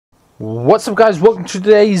What's up, guys? Welcome to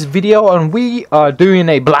today's video, and we are doing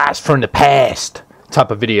a blast from the past type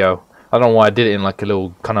of video. I don't know why I did it in like a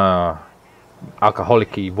little kind of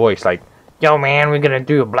alcoholic-y voice, like, yo man, we're gonna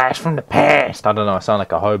do a blast from the past. I don't know, I sound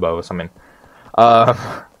like a hobo or something.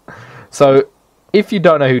 So if you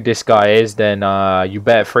don't know who this guy is, then you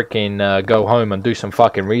better freaking go home and do some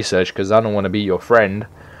fucking research, because I don't want to be your friend.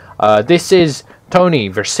 This is Tony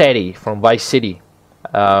Vercetti from Vice City.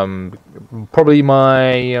 Probably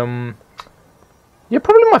my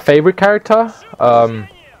probably my favorite character.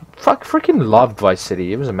 Freaking loved Vice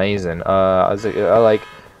City. It was amazing. I like,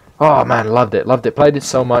 oh man, loved it. Played it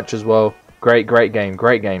so much as well. Great game.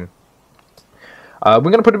 We're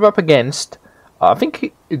gonna put him up against I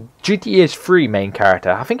think GTA's 3 main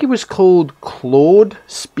character. I think he was called Claude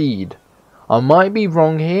Speed. I might be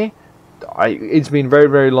wrong here. It's been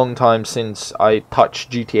very long time since I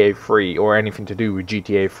touched GTA 3 or anything to do with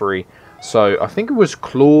GTA 3. So I think it was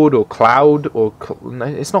Claude or Cloud or no,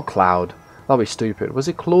 it's not Cloud. That'd be stupid. Was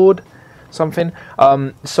it Claude? Something.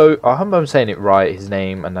 So I hope I'm saying it right, his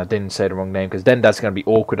name, and I didn't say the wrong name, because then that's gonna be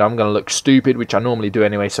awkward. I'm gonna look stupid, which I normally do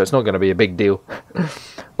anyway, so it's not gonna be a big deal.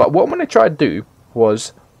 But what I'm gonna try to do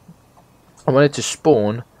was I wanted to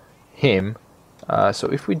spawn him. So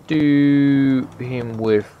if we do him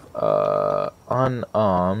with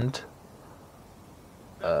unarmed,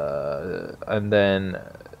 and then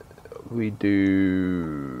we do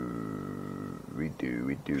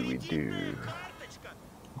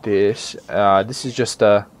this. This is just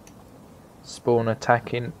a spawn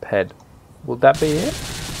attacking ped. Will that be it?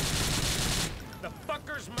 The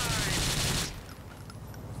fucker's mine.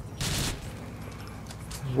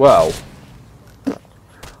 Well,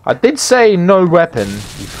 I did say no weapon,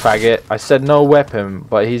 you faggot. I said no weapon,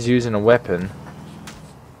 but he's using a weapon.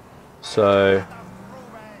 So,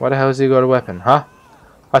 why the hell has he got a weapon, huh?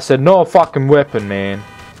 I said no fucking weapon, man.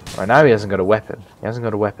 Right now he hasn't got a weapon.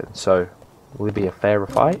 So, will it be a fairer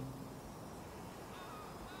fight?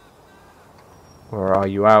 Or are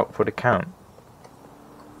you out for the count?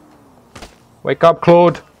 Wake up,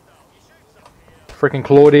 Claude. Freaking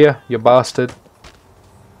Claudia, you bastard.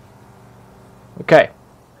 Okay.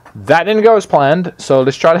 That didn't go as planned, so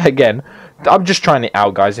let's try that again. I'm just trying it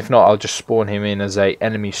out, guys. If not, I'll just spawn him in as a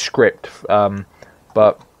enemy script.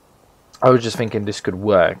 But I was just thinking this could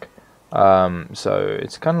work. So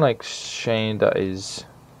it's kind of like Shane that is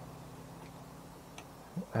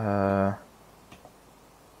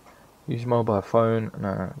use mobile phone.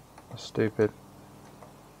 No, that's stupid.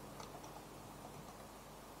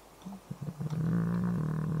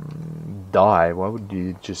 Die. Why would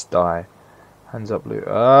you just die? Hands up, loot.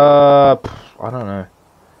 I don't know.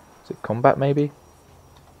 Is it combat maybe?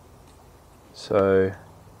 So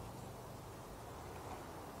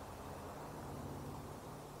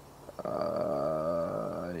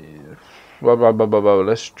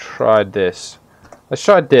let's try this.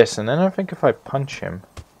 And then I think if I punch him,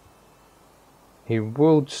 he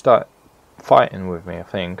will start fighting with me, I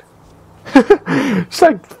think. Just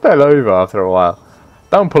like fell over after a while.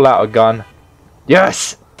 Don't pull out a gun.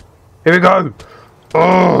 Yes! Here we go!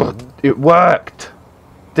 Oh, it worked!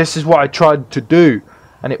 This is what I tried to do,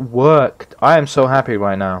 and it worked. I am so happy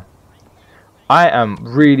right now. I am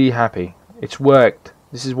really happy. It's worked.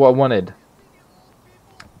 This is what I wanted.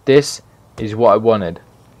 This is what I wanted.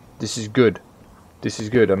 This is good. I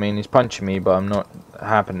mean, he's punching me, but I'm not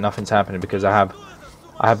happening. Nothing's happening because I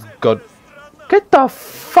have got. Get the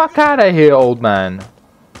fuck out of here, old man.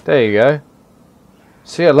 There you go.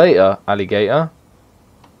 See you later, alligator.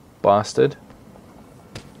 Bastard.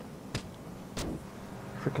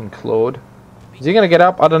 Freaking Claude. Is he gonna get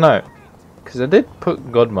up? I don't know. Because I did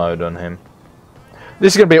put God mode on him.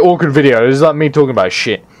 This is gonna be an awkward video. This is like me talking about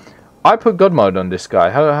shit. I put God mode on this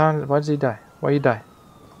guy. Why does he die? Why you die?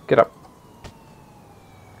 Get up.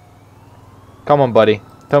 Come on, buddy.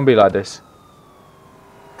 Don't be like this.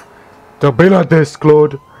 Don't be like this,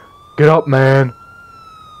 Claude. Get up, man.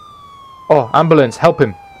 Oh, ambulance. Help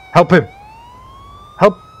him. Help.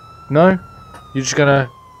 No? You're just gonna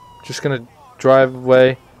drive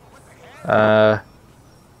away.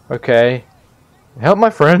 Okay. Help my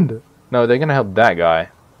friend. No, they're gonna help that guy.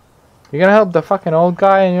 You're gonna help the fucking old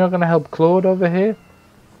guy and you're not gonna help Claude over here?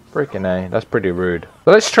 Freaking A, that's pretty rude.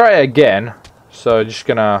 But let's try it again. So just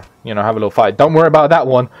gonna, you know, have a little fight. Don't worry about that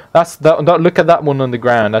one. Don't look at that one on the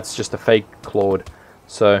ground. That's just a fake Claude.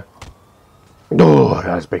 So, oh,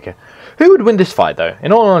 that was big. Who would win this fight though?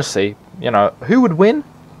 In all honesty, you know, who would win?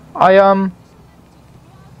 I don't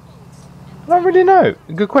really know.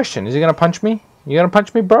 Good question. Is he gonna punch me? You gonna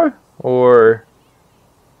punch me, bro? Or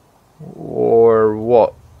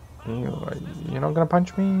what? You're not gonna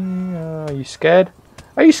punch me? Are you scared?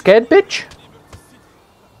 Are you scared, bitch?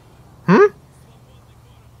 Hmm? I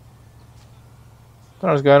don't know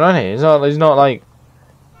what's going on here. He's not like...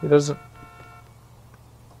 He doesn't...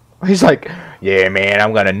 He's like, yeah, man,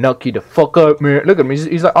 I'm gonna knock you the fuck up, man. Look at him.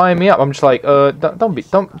 He's like eyeing me up. I'm just like,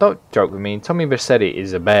 don't joke with me. Tommy Vercetti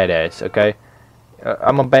is a badass, okay?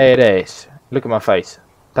 I'm a badass. Look at my face.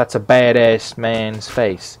 That's a badass man's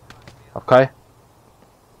face, okay?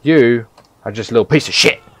 You are just a little piece of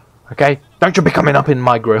shit, okay? Don't you be coming up in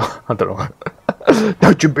my grill. I don't know.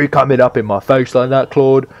 Don't you be coming up in my face like that,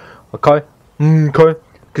 Claude, okay? Okay?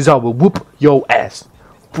 Because I will whoop your ass.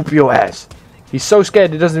 Whoop your ass. He's so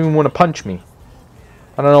scared he doesn't even want to punch me.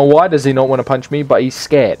 I don't know why does he not want to punch me, but he's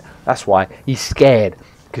scared. That's why. He's scared.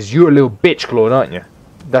 Because you're a little bitch, Claude, aren't you?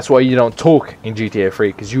 That's why you don't talk in GTA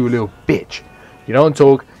 3, because you're a little bitch. You don't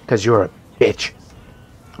talk because you're a bitch.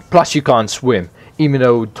 Plus you can't swim, even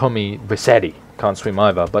though Tommy Vercetti can't swim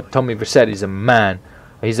either. But Tommy Vercetti's a man.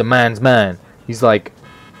 He's a man's man. He's like,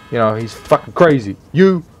 you know, he's fucking crazy.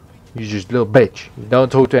 You just a little bitch. You don't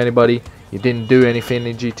talk to anybody. You didn't do anything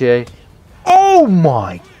in GTA. Oh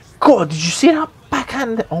my god, did you see that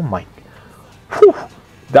backhand? Oh my. Whew.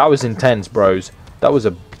 That was intense, bros. That was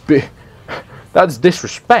a bit. That's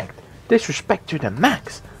disrespect. Disrespect to the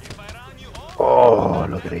max. Oh,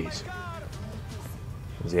 look at these.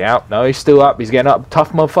 Is he out? No, he's still up. He's getting up.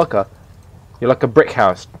 Tough motherfucker. You're like a brick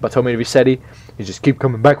house. But Tommy Vercetti, you just keep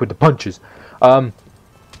coming back with the punches.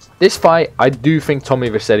 This fight, I do think Tommy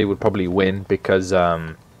Vercetti would probably win because,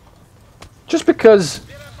 just because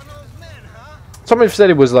Tommy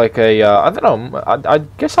Vercetti was like a, I don't know, I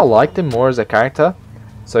guess I liked him more as a character.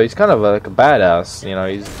 So he's kind of like a badass, you know,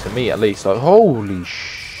 he's, to me at least, like, holy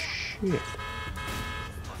shit.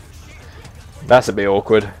 That's a bit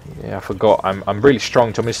awkward. Yeah, I forgot. I'm really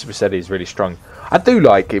strong. Tommy Vercetti is really strong. I do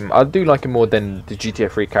like him. I do like him more than the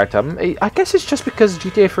GTA 3 character. I guess it's just because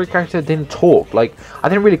GTA 3 character didn't talk. Like, I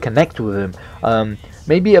didn't really connect with him.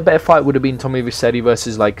 Maybe a better fight would have been Tommy Vercetti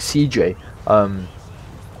versus, like, CJ.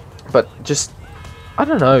 But just, I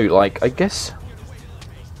don't know, like, I guess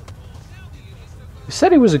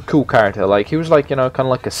Vercetti was a cool character. Like, he was like, you know, kind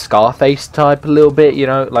of like a Scarface type a little bit, you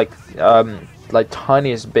know, like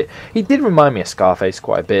tiniest bit. He did remind me of Scarface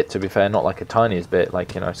quite a bit, to be fair, not like a tiniest bit.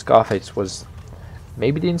 Like, you know, Scarface was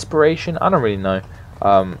maybe the inspiration. I don't really know.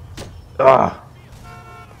 I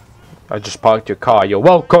just parked your car. You're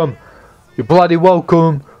welcome. You're bloody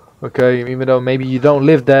welcome. Okay, even though maybe you don't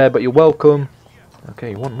live there, but you're welcome.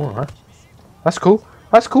 Okay, you want more, huh? That's cool.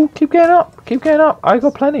 That's cool. Keep getting up. Keep getting up. I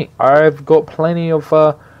got plenty. I've got plenty of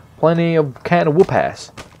can of whoop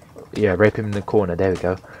ass. Yeah, rape him in the corner. There we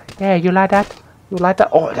go. Yeah, you like that? You like that?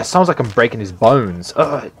 Oh, that sounds like I'm breaking his bones.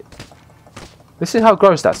 Ugh. This is how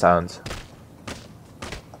gross that sounds.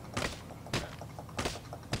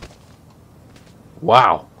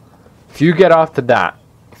 Wow. If you get after that,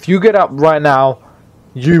 if you get up right now,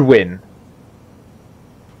 you win.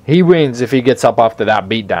 He wins if he gets up after that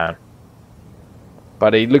beatdown.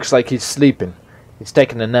 But he looks like he's sleeping. He's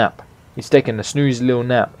taking a nap. He's taking a snoozy little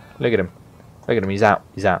nap. Look at him. Look at him. He's out.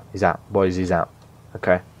 He's out. He's out. Boys, he's out.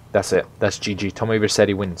 Okay. That's it. That's GG. Tommy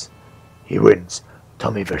Vercetti wins. He wins.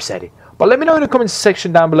 Tommy Vercetti. But let me know in the comments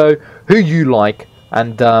section down below who you like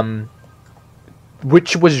and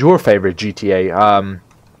which was your favorite GTA.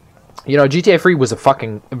 You know, GTA 3 was a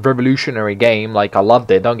fucking revolutionary game. Like, I loved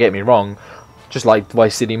it. Don't get me wrong. Just like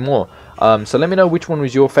Vice City more. So let me know which one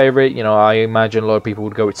was your favorite. You know, I imagine a lot of people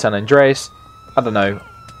would go with San Andreas. I don't know.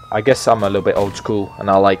 I guess I'm a little bit old school and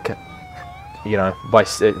I like, you know,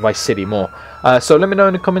 Vice City more. So let me know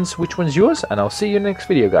in the comments which one's yours, and I'll see you in the next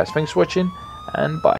video, guys. Thanks for watching, and bye.